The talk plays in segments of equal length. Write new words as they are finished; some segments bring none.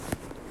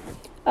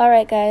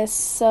Alright, guys,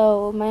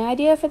 so my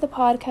idea for the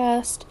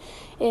podcast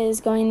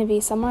is going to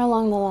be somewhere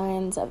along the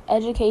lines of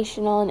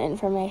educational and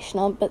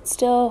informational, but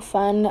still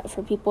fun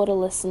for people to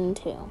listen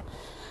to.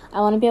 I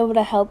want to be able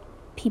to help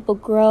people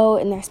grow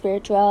in their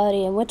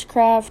spirituality and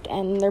witchcraft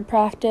and their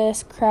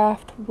practice,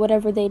 craft,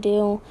 whatever they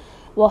do,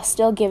 while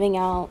still giving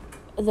out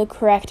the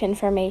correct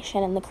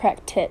information and the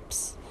correct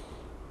tips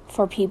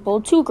for people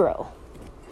to grow.